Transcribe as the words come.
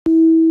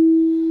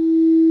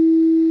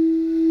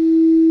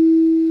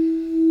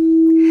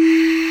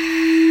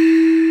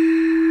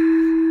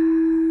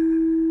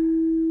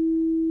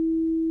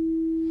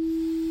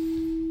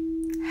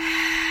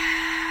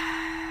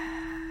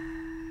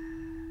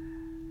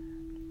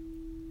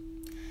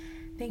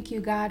Thank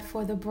you, God,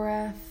 for the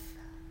breath.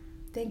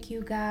 Thank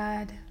you,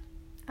 God.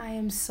 I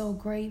am so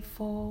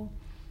grateful.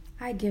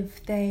 I give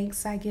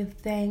thanks. I give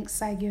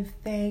thanks. I give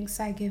thanks.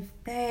 I give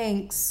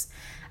thanks.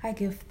 I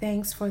give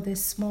thanks for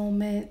this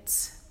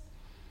moment.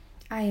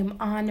 I am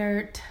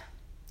honored.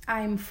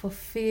 I am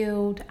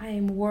fulfilled. I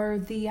am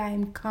worthy. I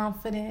am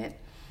confident.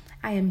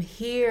 I am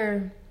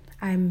here.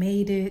 I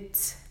made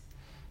it.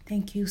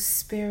 Thank you,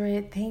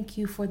 Spirit. Thank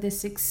you for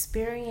this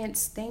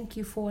experience. Thank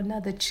you for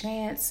another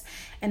chance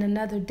and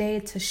another day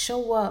to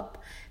show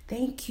up.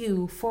 Thank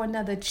you for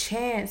another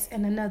chance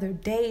and another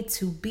day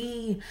to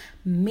be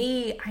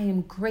me. I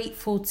am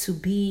grateful to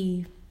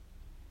be.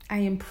 I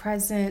am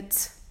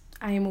present.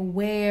 I am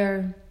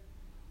aware.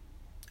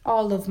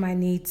 All of my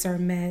needs are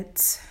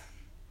met.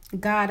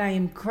 God, I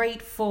am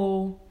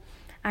grateful.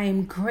 I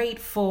am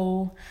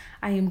grateful.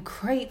 I am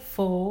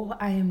grateful.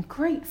 I am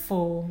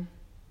grateful.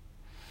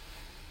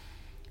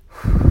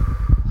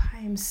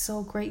 I am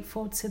so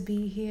grateful to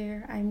be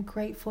here. I'm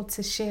grateful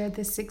to share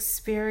this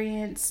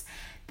experience.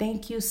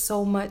 Thank you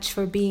so much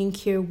for being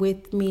here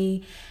with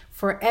me.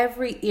 For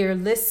every ear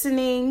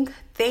listening,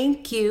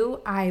 thank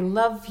you. I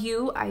love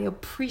you. I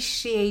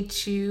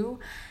appreciate you.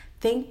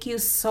 Thank you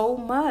so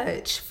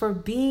much for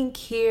being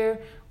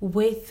here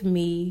with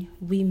me.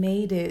 We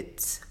made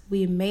it.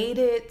 We made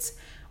it.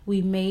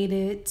 We made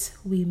it.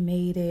 We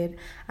made it.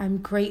 I'm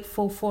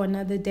grateful for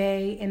another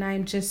day, and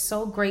I'm just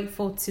so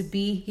grateful to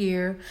be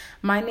here.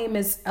 My name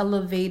is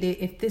Elevated.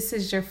 If this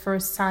is your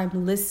first time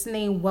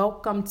listening,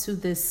 welcome to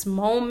this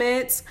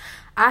moment.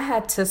 I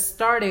had to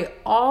start it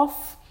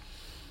off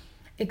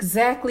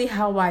exactly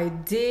how I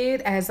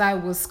did, as I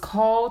was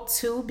called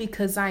to,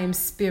 because I am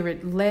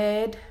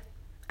spirit-led.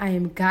 I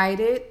am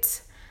guided.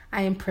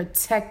 I am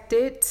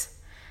protected.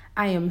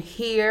 I am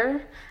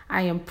here.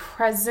 I am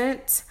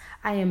present.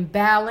 I am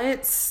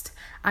balanced.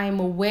 I am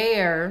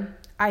aware.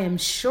 I am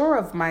sure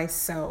of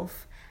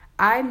myself.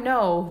 I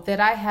know that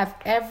I have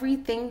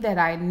everything that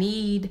I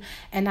need,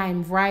 and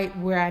I'm right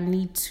where I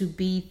need to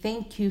be.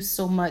 Thank you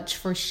so much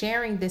for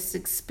sharing this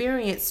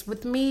experience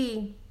with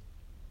me.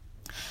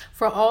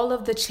 For all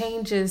of the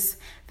changes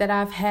that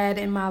I've had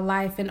in my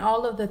life and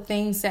all of the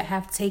things that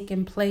have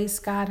taken place,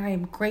 God, I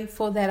am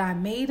grateful that I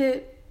made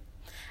it.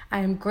 I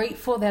am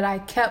grateful that I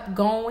kept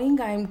going.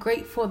 I am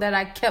grateful that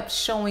I kept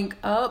showing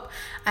up.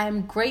 I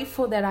am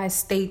grateful that I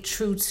stayed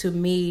true to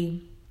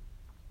me.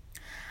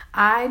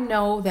 I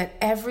know that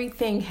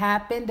everything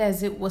happened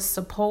as it was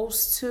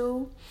supposed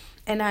to,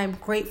 and I am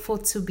grateful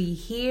to be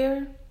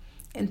here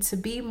and to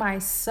be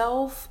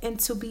myself and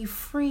to be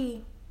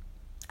free.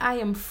 I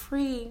am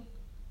free.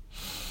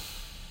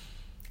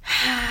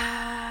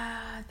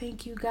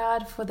 Thank you,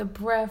 God, for the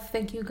breath.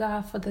 Thank you,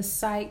 God, for the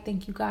sight.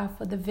 Thank you, God,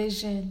 for the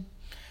vision.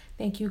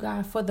 Thank you,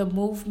 God, for the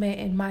movement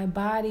in my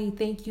body.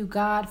 Thank you,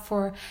 God,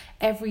 for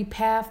every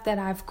path that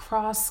I've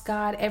crossed,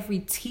 God, every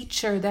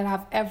teacher that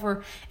I've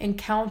ever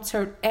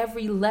encountered,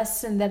 every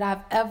lesson that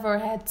I've ever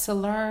had to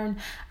learn.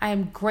 I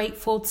am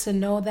grateful to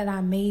know that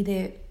I made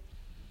it.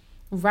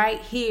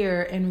 Right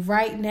here and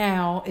right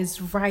now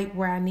is right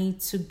where I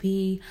need to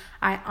be.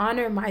 I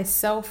honor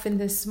myself in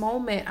this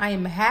moment. I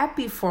am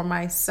happy for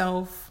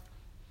myself.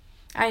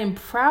 I am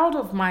proud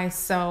of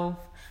myself.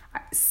 I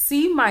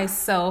see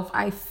myself.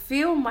 I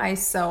feel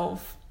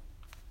myself.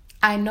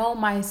 I know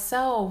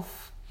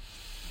myself.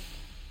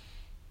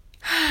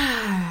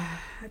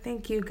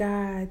 Thank you,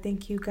 God.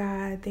 Thank you,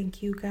 God.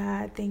 Thank you,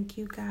 God. Thank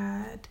you,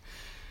 God.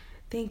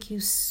 Thank you,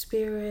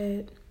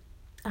 Spirit.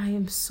 I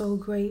am so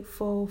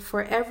grateful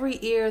for every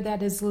ear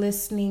that is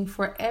listening,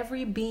 for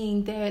every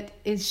being that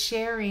is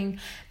sharing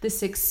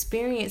this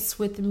experience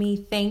with me.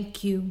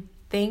 Thank you.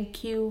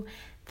 Thank you.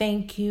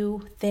 Thank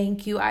you.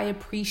 Thank you. I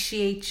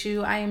appreciate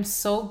you. I am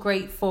so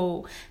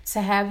grateful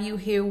to have you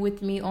here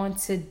with me on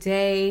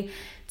today.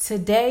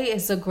 Today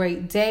is a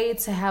great day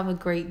to have a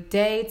great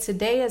day.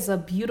 Today is a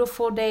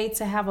beautiful day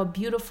to have a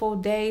beautiful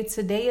day.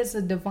 Today is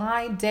a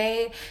divine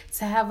day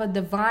to have a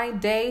divine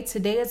day.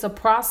 Today is a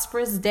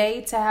prosperous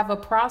day to have a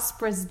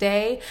prosperous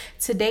day.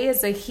 Today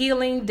is a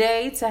healing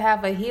day to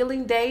have a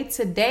healing day.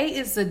 Today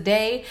is a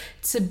day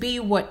to be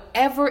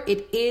whatever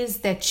it is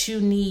that you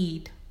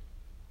need.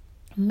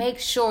 Make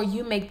sure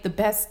you make the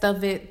best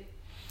of it.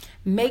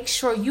 Make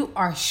sure you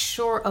are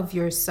sure of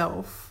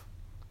yourself.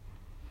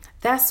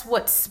 That's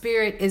what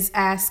Spirit is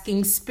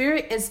asking.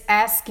 Spirit is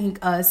asking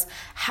us,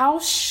 how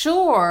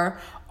sure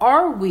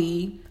are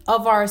we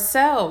of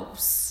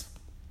ourselves?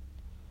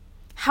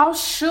 How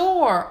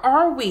sure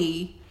are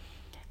we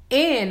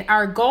in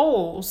our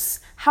goals?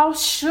 How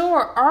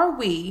sure are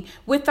we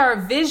with our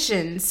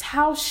visions?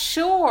 How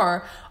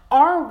sure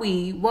are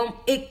we when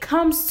it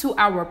comes to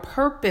our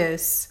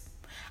purpose?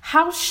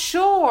 How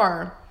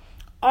sure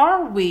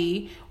are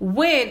we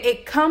when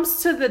it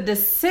comes to the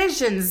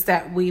decisions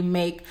that we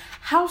make?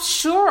 How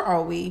sure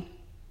are we?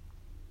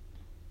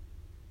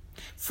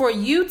 For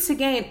you to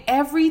gain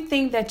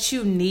everything that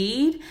you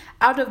need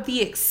out of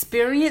the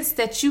experience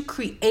that you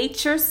create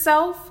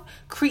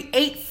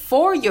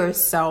for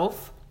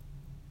yourself,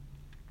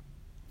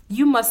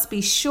 you must be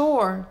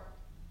sure.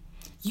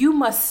 You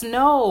must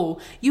know.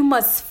 You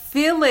must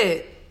feel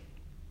it.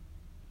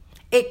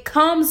 It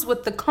comes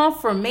with the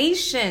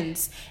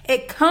confirmations.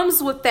 It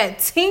comes with that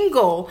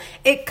tingle.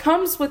 It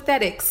comes with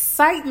that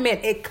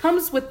excitement. It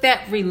comes with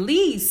that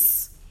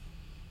release.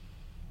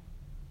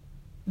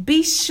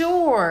 Be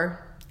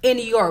sure in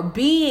your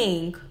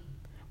being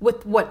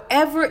with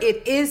whatever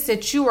it is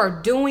that you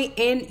are doing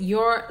in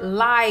your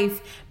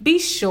life. Be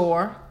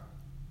sure.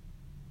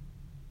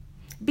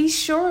 Be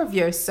sure of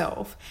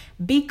yourself.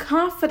 Be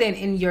confident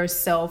in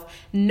yourself.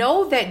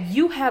 Know that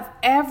you have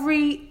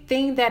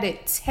everything that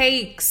it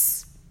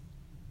takes.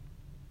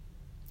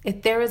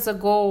 If there is a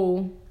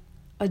goal,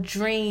 a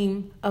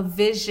dream, a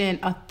vision,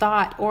 a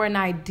thought, or an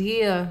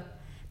idea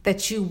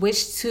that you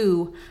wish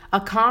to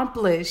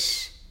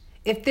accomplish,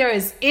 if there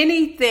is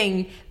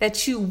anything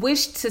that you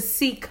wish to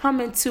see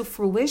come into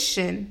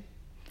fruition,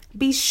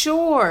 be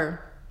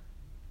sure.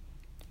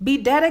 Be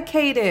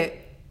dedicated.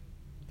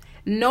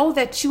 Know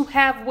that you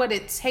have what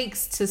it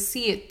takes to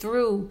see it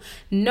through.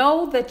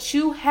 Know that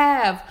you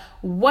have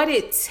what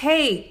it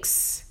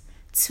takes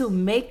to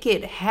make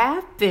it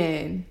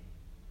happen.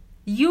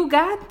 You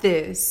got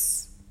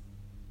this.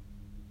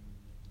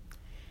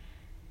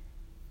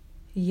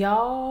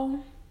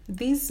 Y'all,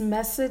 these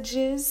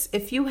messages,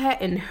 if you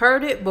hadn't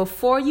heard it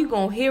before, you're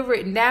going to hear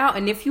it now.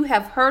 And if you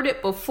have heard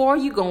it before,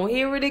 you're going to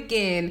hear it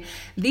again.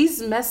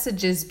 These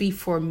messages be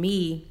for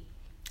me.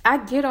 I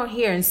get on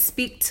here and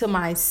speak to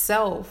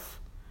myself.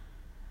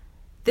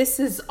 This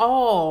is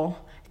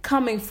all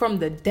coming from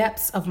the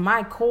depths of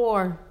my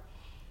core,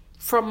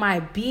 from my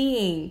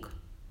being.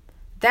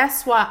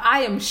 That's why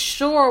I am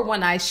sure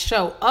when I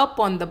show up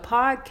on the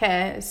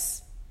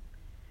podcast,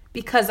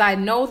 because I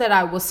know that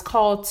I was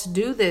called to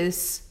do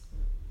this.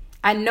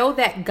 I know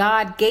that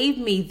God gave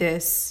me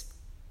this.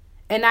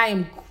 And I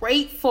am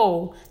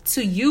grateful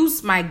to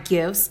use my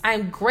gifts.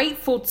 I'm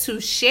grateful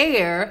to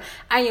share.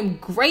 I am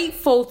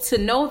grateful to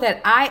know that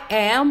I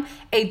am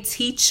a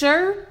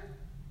teacher.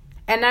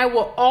 And I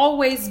will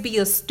always be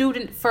a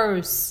student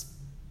first.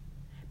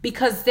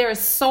 Because there's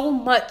so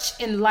much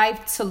in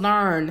life to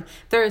learn.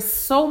 There's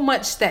so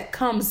much that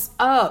comes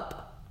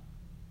up.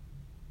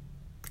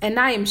 And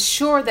I am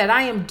sure that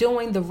I am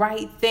doing the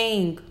right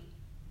thing.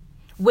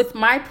 With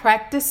my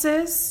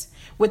practices,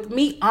 with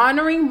me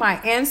honoring my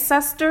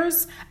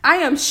ancestors, I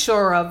am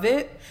sure of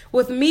it.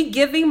 With me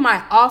giving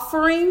my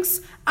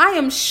offerings, I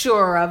am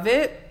sure of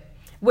it.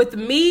 With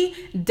me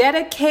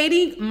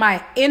dedicating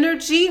my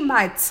energy,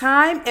 my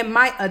time, and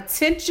my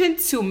attention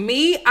to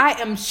me,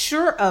 I am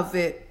sure of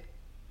it.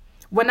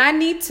 When I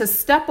need to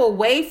step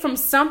away from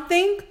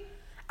something,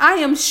 I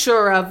am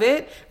sure of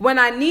it. When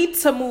I need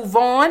to move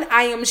on,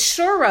 I am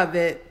sure of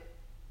it.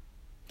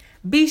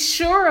 Be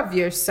sure of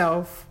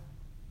yourself.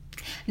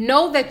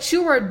 Know that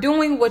you are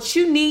doing what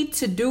you need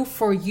to do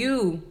for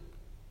you.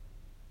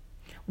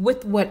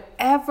 With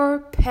whatever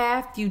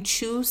path you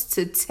choose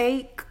to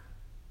take,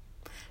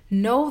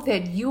 know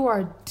that you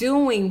are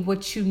doing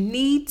what you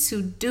need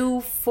to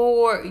do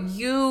for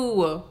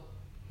you.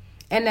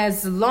 And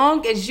as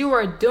long as you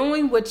are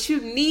doing what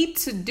you need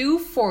to do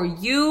for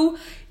you,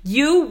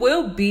 you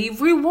will be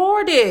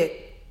rewarded.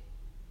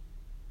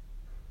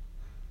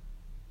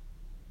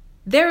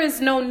 There is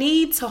no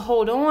need to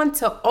hold on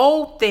to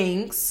old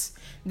things.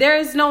 There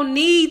is no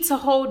need to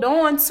hold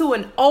on to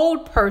an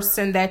old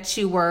person that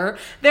you were.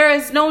 There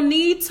is no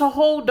need to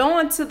hold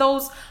on to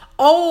those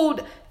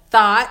old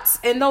thoughts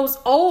and those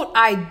old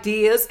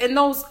ideas and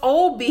those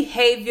old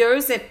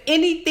behaviors and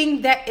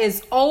anything that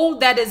is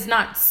old that is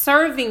not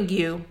serving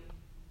you.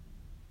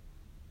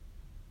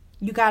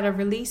 You got to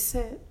release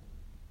it.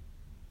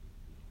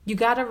 You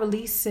got to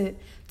release it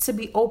to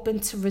be open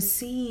to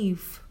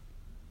receive.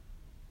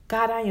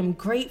 God, I am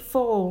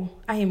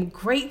grateful. I am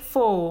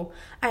grateful.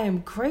 I am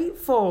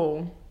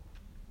grateful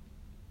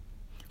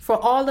for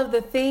all of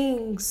the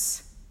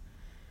things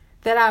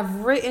that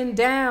I've written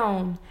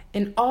down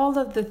and all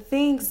of the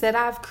things that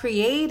I've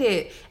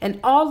created and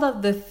all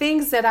of the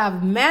things that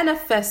I've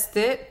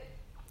manifested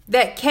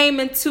that came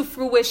into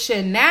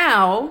fruition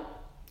now.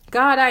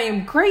 God, I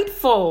am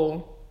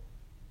grateful.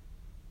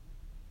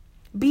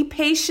 Be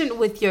patient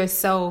with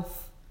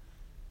yourself.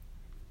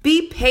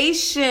 Be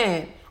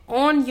patient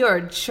on your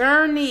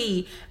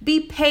journey. Be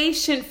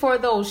patient for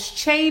those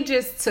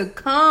changes to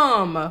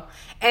come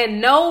and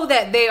know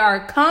that they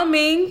are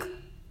coming.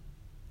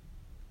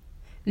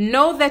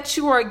 Know that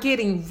you are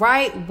getting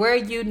right where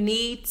you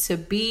need to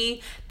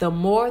be the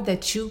more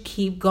that you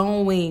keep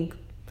going.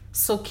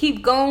 So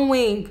keep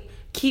going,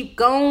 keep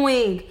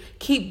going,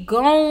 keep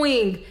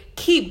going,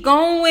 keep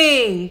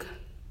going.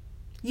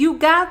 You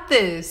got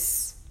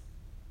this.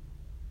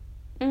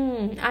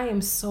 I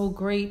am so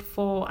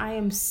grateful. I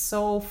am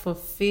so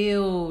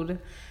fulfilled.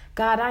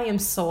 God, I am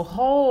so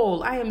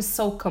whole. I am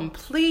so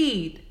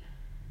complete.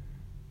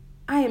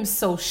 I am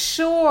so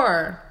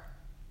sure.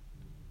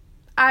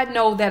 I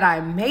know that I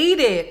made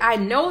it. I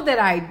know that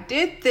I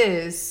did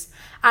this.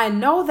 I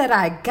know that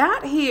I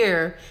got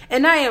here,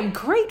 and I am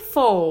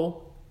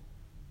grateful.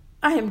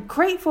 I am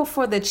grateful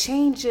for the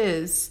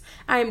changes.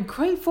 I am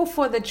grateful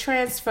for the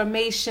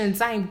transformations.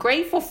 I am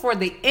grateful for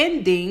the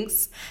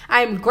endings.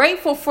 I am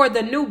grateful for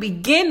the new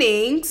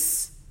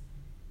beginnings.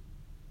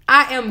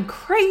 I am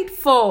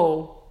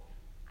grateful.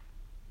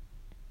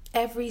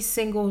 Every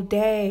single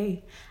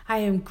day, I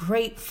am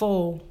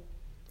grateful.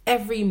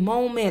 Every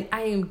moment,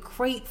 I am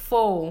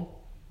grateful.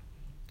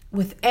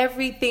 With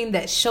everything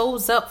that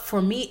shows up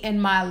for me in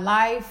my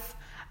life,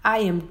 I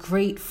am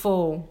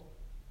grateful.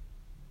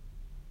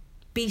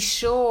 Be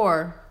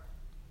sure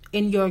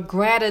in your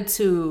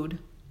gratitude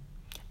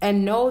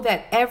and know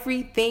that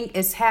everything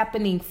is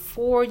happening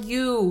for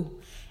you.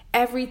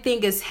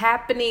 Everything is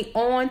happening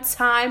on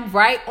time,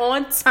 right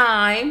on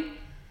time,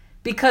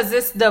 because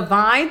it's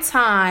divine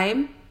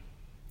time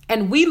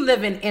and we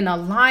living in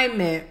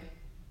alignment.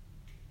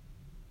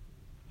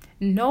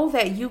 Know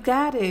that you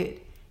got it.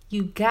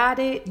 You got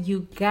it,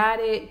 you got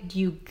it,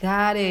 you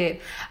got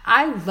it.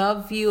 I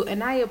love you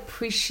and I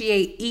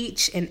appreciate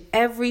each and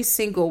every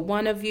single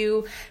one of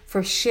you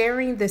for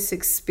sharing this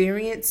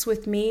experience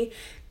with me.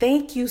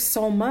 Thank you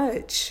so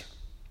much.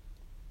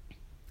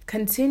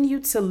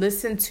 Continue to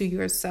listen to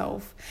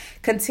yourself.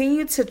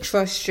 Continue to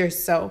trust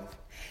yourself.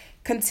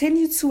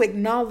 Continue to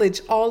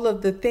acknowledge all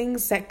of the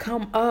things that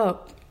come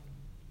up.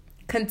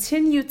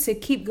 Continue to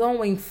keep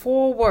going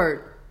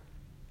forward.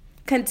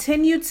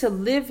 Continue to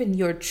live in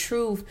your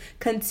truth.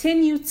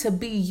 Continue to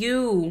be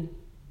you.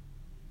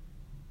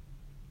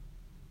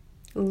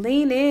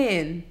 Lean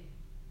in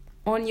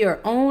on your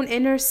own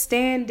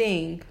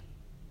understanding.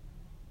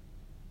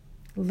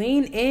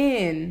 Lean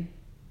in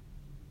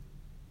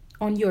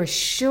on your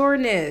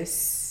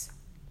sureness.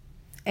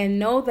 And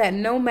know that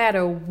no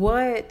matter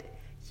what,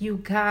 you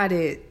got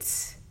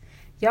it.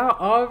 Y'all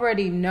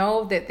already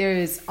know that there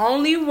is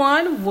only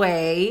one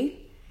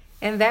way,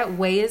 and that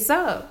way is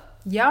up.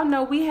 Y'all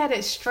know we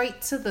headed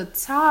straight to the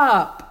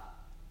top.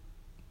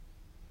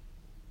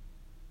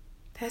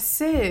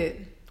 That's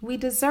it. We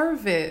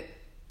deserve it.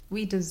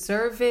 We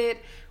deserve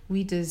it.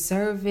 We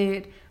deserve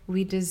it.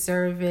 We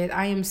deserve it.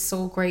 I am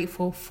so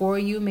grateful for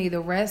you. May the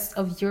rest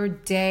of your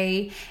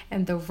day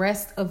and the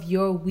rest of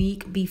your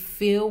week be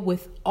filled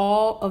with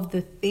all of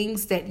the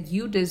things that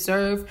you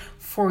deserve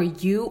for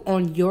you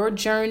on your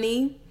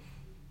journey.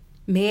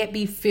 May it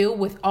be filled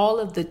with all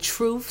of the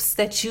truths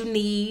that you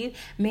need.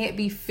 May it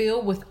be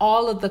filled with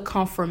all of the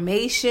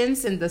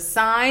confirmations and the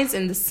signs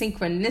and the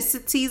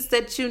synchronicities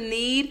that you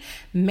need.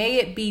 May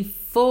it be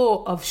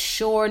full of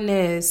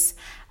sureness.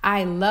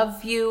 I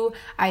love you.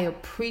 I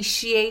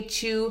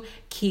appreciate you.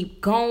 Keep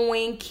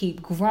going,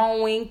 keep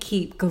growing,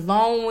 keep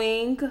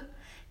glowing.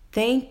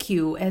 Thank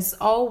you, as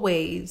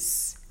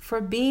always, for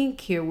being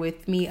here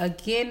with me.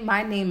 Again,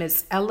 my name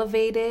is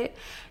Elevated.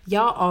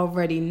 Y'all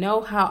already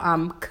know how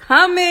I'm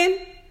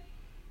coming.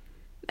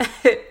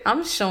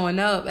 I'm showing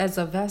up as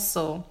a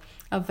vessel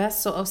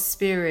of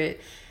spirit,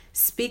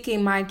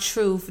 speaking my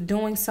truth,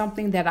 doing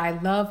something that I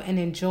love and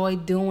enjoy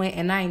doing.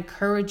 And I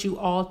encourage you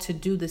all to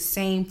do the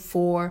same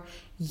for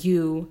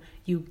you.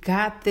 You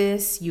got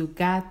this. You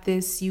got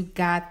this. You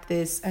got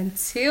this.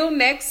 Until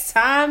next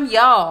time,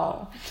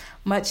 y'all.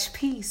 Much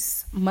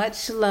peace,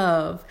 much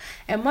love,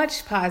 and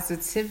much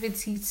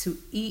positivity to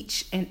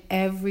each and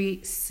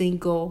every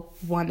single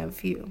one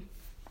of you.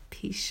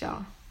 Peace,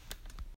 y'all.